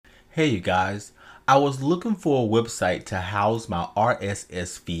Hey you guys, I was looking for a website to house my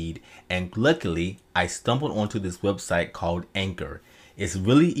RSS feed, and luckily I stumbled onto this website called Anchor. It's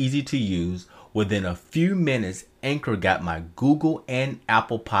really easy to use. Within a few minutes, Anchor got my Google and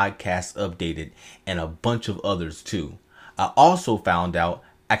Apple podcasts updated and a bunch of others too. I also found out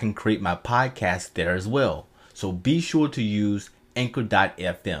I can create my podcast there as well. So be sure to use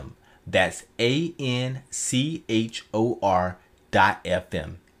Anchor.fm. That's ANCHOR.fm.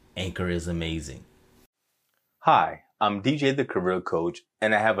 Anchor is amazing. Hi, I'm DJ the Career Coach,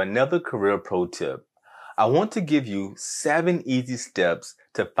 and I have another career pro tip. I want to give you 7 easy steps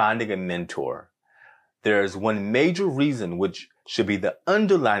to finding a mentor. There's one major reason, which should be the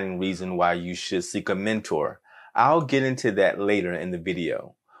underlying reason why you should seek a mentor. I'll get into that later in the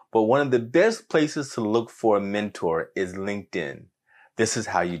video. But one of the best places to look for a mentor is LinkedIn. This is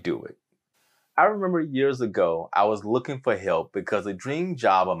how you do it. I remember years ago, I was looking for help because a dream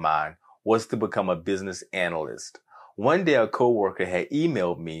job of mine was to become a business analyst. One day a coworker had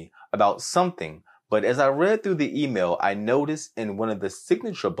emailed me about something, but as I read through the email, I noticed in one of the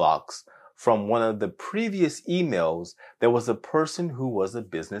signature blocks from one of the previous emails, there was a person who was a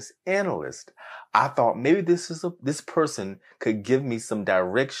business analyst. I thought maybe this person could give me some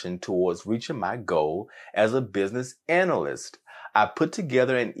direction towards reaching my goal as a business analyst. I put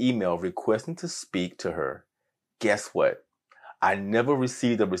together an email requesting to speak to her. Guess what? I never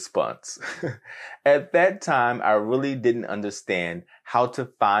received a response. At that time, I really didn't understand how to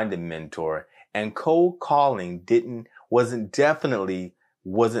find a mentor, and cold calling wasn't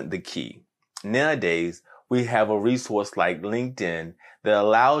the key. Nowadays, we have a resource like LinkedIn that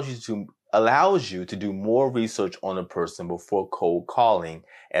allows you to do more research on a person before cold calling,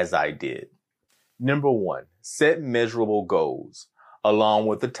 as I did. Number 1, set measurable goals along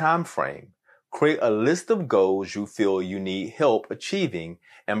with the time frame. Create a list of goals you feel you need help achieving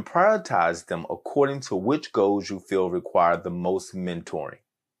and prioritize them according to which goals you feel require the most mentoring.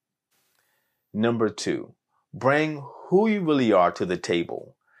 Number 2, bring who you really are to the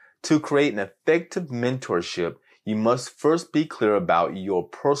table. To create an effective mentorship, you must first be clear about your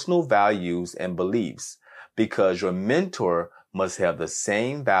personal values and beliefs, because your mentor must have the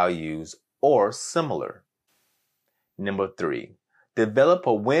same values or similar. Number 3, develop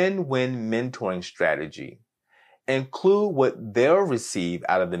a win-win mentoring strategy. Include what they'll receive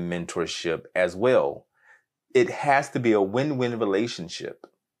out of the mentorship as well. It has to be a win-win relationship.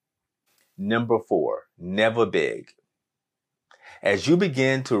 Number 4, never beg. As you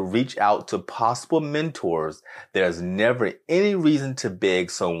begin to reach out to possible mentors, there's never any reason to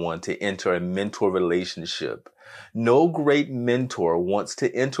beg someone to enter a mentor relationship. No great mentor wants to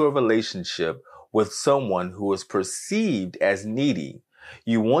enter a relationship with someone who is perceived as needy.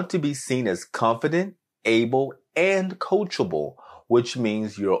 You want to be seen as confident, able, and coachable, which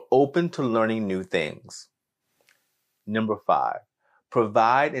means you're open to learning new things. Number 5,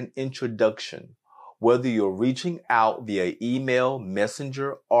 provide an introduction. Whether you're reaching out via email,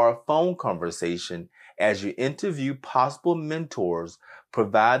 messenger, or a phone conversation, as you interview possible mentors,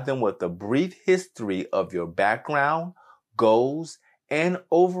 provide them with a brief history of your background, goals, and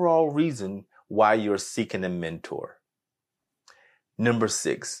overall reason why you're seeking a mentor. Number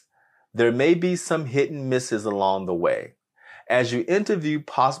 6, there may be some hit and misses along the way. As you interview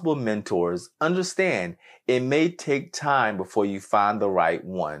possible mentors, understand it may take time before you find the right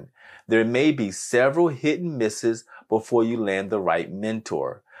one. There may be several hit and misses before you land the right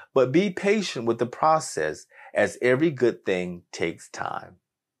mentor, but be patient with the process, as every good thing takes time.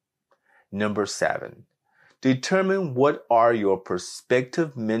 Number 7, determine what are your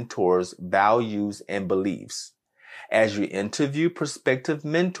prospective mentors' values and beliefs. As you interview prospective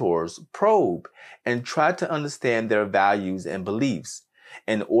mentors, probe and try to understand their values and beliefs.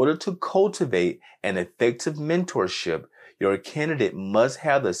 In order to cultivate an effective mentorship, your candidate must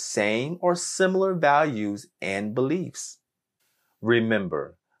have the same or similar values and beliefs.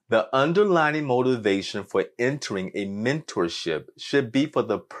 Remember, the underlying motivation for entering a mentorship should be for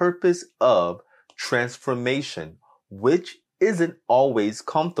the purpose of transformation, which isn't always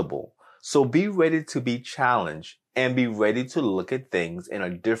comfortable. So be ready to be challenged and be ready to look at things in a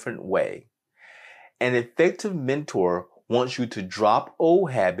different way. An effective mentor wants you to drop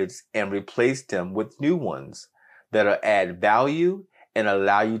old habits and replace them with new ones that'll add value and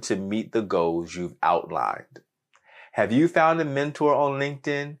allow you to meet the goals you've outlined. Have you found a mentor on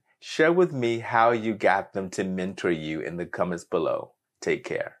LinkedIn? Share with me how you got them to mentor you in the comments below. Take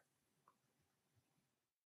care.